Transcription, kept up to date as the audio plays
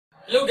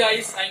Hello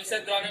guys, I'm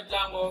Seth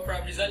Planco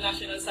from Rizal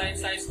National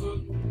Science High School,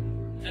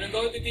 and I'm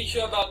going to teach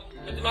you about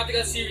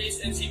mathematical series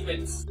and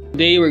sequence.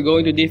 Today we're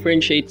going to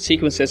differentiate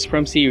sequences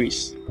from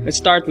series. Let's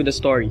start with the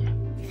story.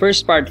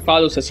 First part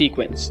follows a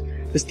sequence.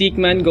 The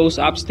stickman goes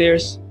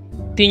upstairs,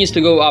 continues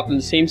to go up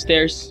the same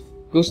stairs,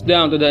 goes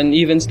down to the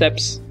uneven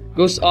steps,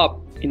 goes up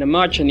in a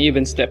much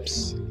uneven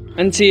steps,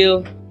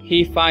 until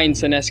he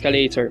finds an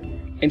escalator,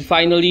 and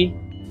finally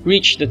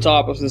reach the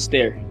top of the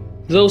stair.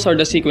 Those are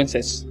the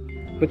sequences.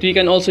 But we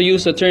can also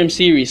use the term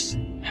series.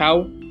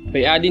 How?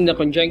 By adding the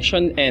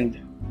conjunction and.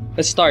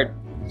 Let's start.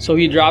 So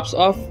he drops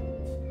off,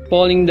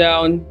 falling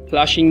down,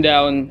 flashing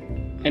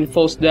down, and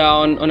falls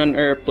down on an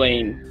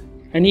airplane.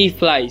 And he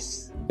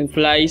flies, and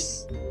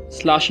flies,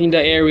 slashing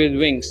the air with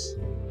wings,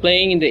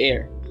 playing in the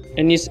air.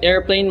 And his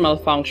airplane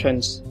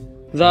malfunctions,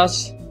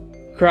 thus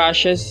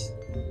crashes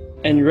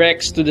and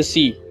wrecks to the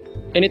sea.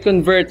 And it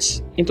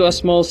converts into a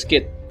small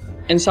skit.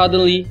 And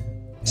suddenly,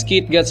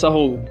 skit gets a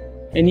hole.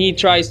 And he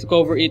tries to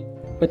cover it,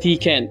 but he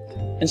can't,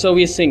 and so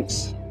he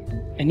sinks,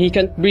 and he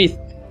can't breathe,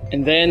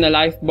 and then a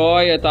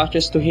lifebuoy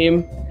attaches to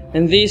him,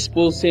 and this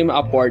pulls him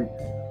upward.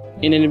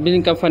 In a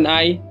blink of an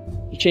eye,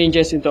 he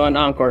changes into an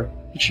anchor,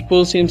 which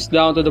pulls him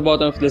down to the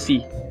bottom of the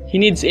sea. He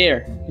needs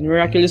air, and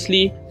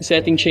miraculously, the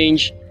setting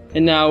changed,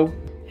 and now,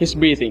 he's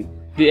breathing.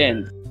 The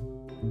end.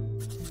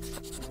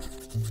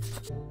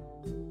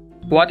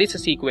 What is a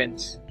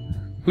sequence?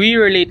 We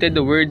related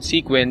the word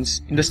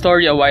sequence in the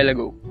story a while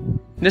ago.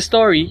 In the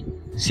story,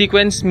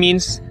 sequence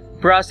means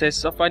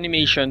process of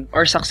animation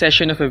or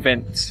succession of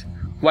events,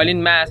 while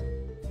in math,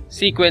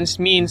 sequence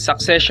means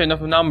succession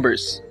of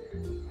numbers.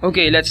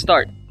 Okay, let's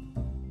start.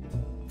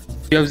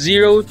 We have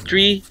 0,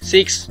 3,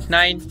 6,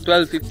 9,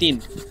 12,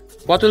 15.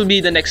 What will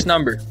be the next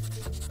number?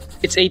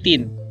 It's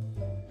 18.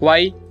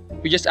 Why?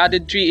 We just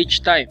added 3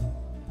 each time.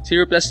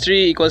 0 plus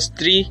 3 equals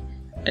 3,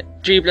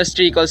 3 plus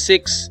 3 equals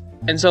 6,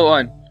 and so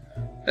on.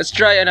 Let's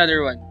try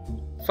another one.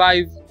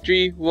 5,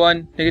 3,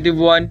 1, negative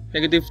 1,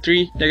 negative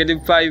 3,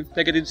 negative 5,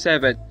 negative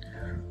 7.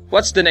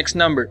 What's the next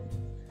number?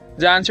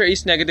 The answer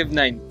is negative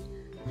 9.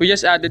 We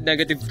just added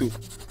negative 2.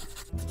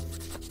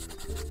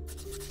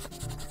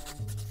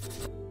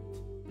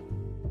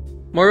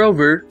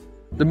 Moreover,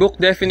 the book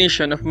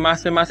definition of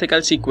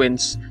mathematical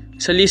sequence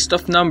is a list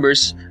of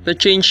numbers that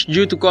change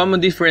due to common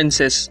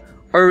differences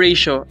or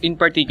ratio in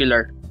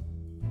particular.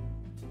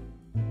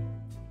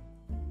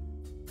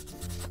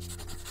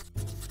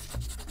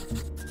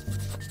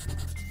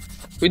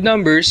 With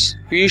numbers,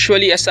 we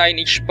usually assign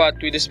each pot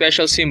with a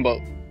special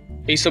symbol.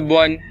 A sub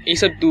 1, A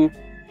sub 2,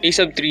 A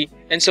sub 3,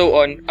 and so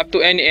on up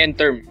to any n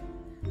term.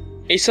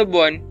 A sub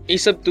 1, A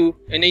sub 2,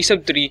 and A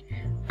sub 3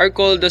 are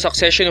called the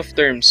succession of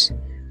terms,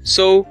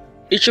 so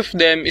each of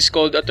them is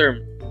called a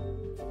term.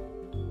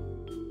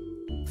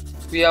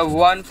 We have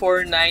 1,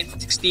 4, 9,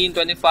 16,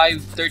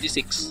 25,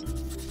 36.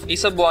 A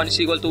sub 1 is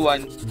equal to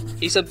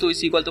 1, A sub 2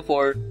 is equal to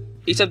 4,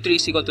 A sub 3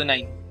 is equal to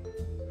 9.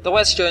 The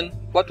question,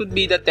 what would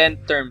be the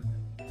 10th term?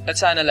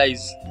 Let's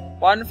analyze.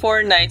 1,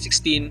 4, 9,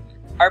 16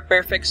 are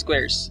perfect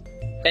squares.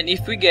 And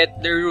if we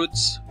get their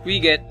roots, we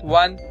get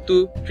 1,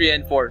 2, 3,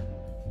 and 4.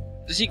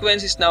 The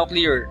sequence is now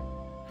clearer.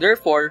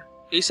 Therefore,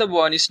 A sub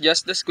 1 is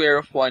just the square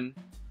of 1,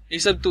 A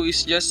sub 2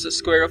 is just the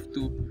square of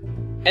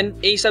 2, and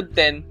A sub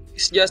 10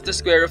 is just the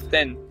square of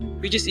 10,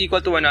 which is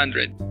equal to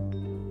 100.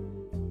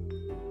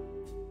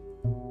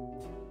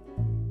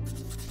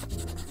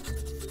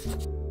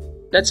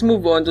 Let's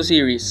move on to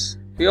series.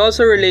 We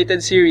also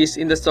related series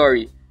in the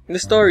story. In the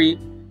story,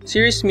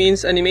 series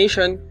means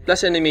animation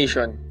plus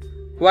animation,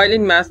 while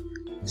in math,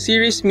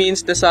 series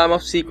means the sum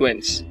of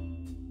sequence.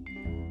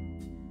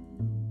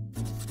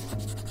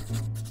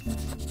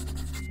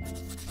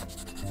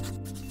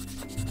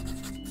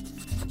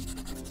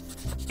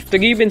 If the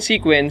given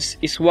sequence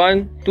is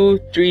 1, 2,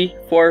 3,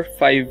 4,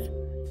 5,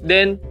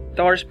 then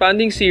the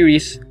corresponding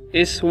series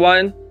is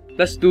 1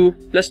 plus 2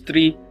 plus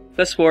 3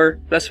 plus 4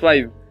 plus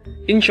 5.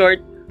 In short,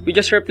 we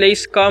just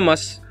replace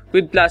commas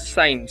with plus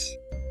signs.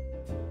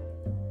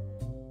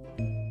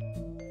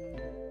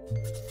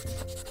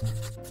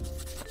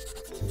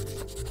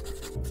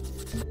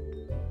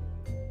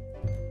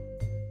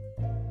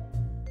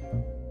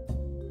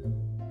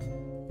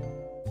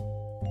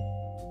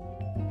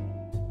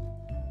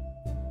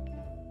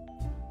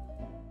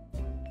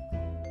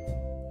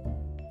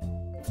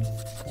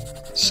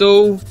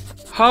 So,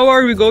 how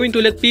are we going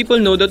to let people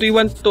know that we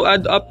want to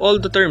add up all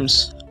the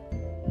terms?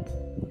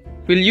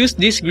 We'll use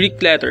this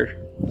Greek letter,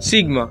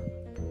 sigma.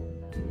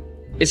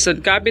 It's a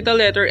capital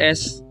letter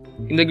S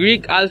in the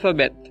Greek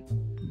alphabet.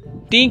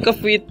 Think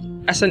of it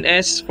as an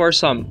S for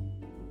sum.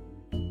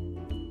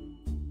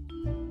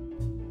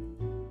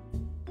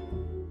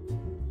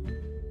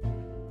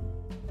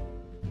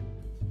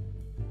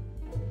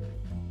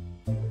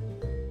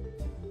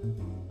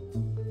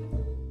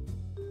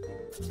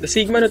 The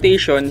sigma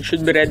notation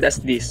should be read as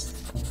this: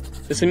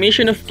 the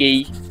summation of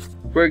k,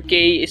 where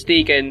k is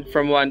taken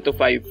from 1 to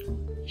 5.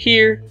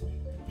 Here,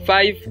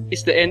 5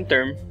 is the end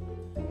term,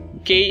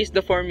 k is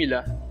the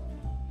formula,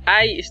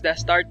 I is the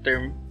start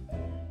term,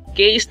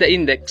 K is the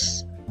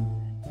index,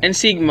 and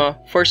sigma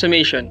for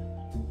summation.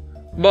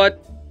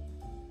 But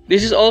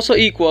this is also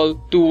equal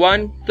to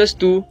 1 plus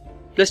 2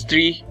 plus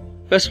 3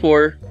 plus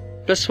 4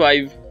 plus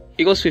 5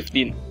 equals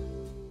 15.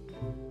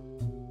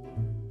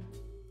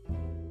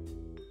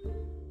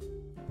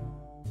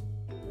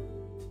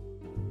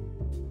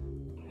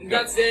 And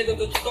that's the end of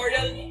the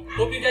tutorial.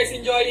 Hope you guys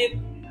enjoyed it.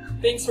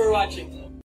 Thanks for watching.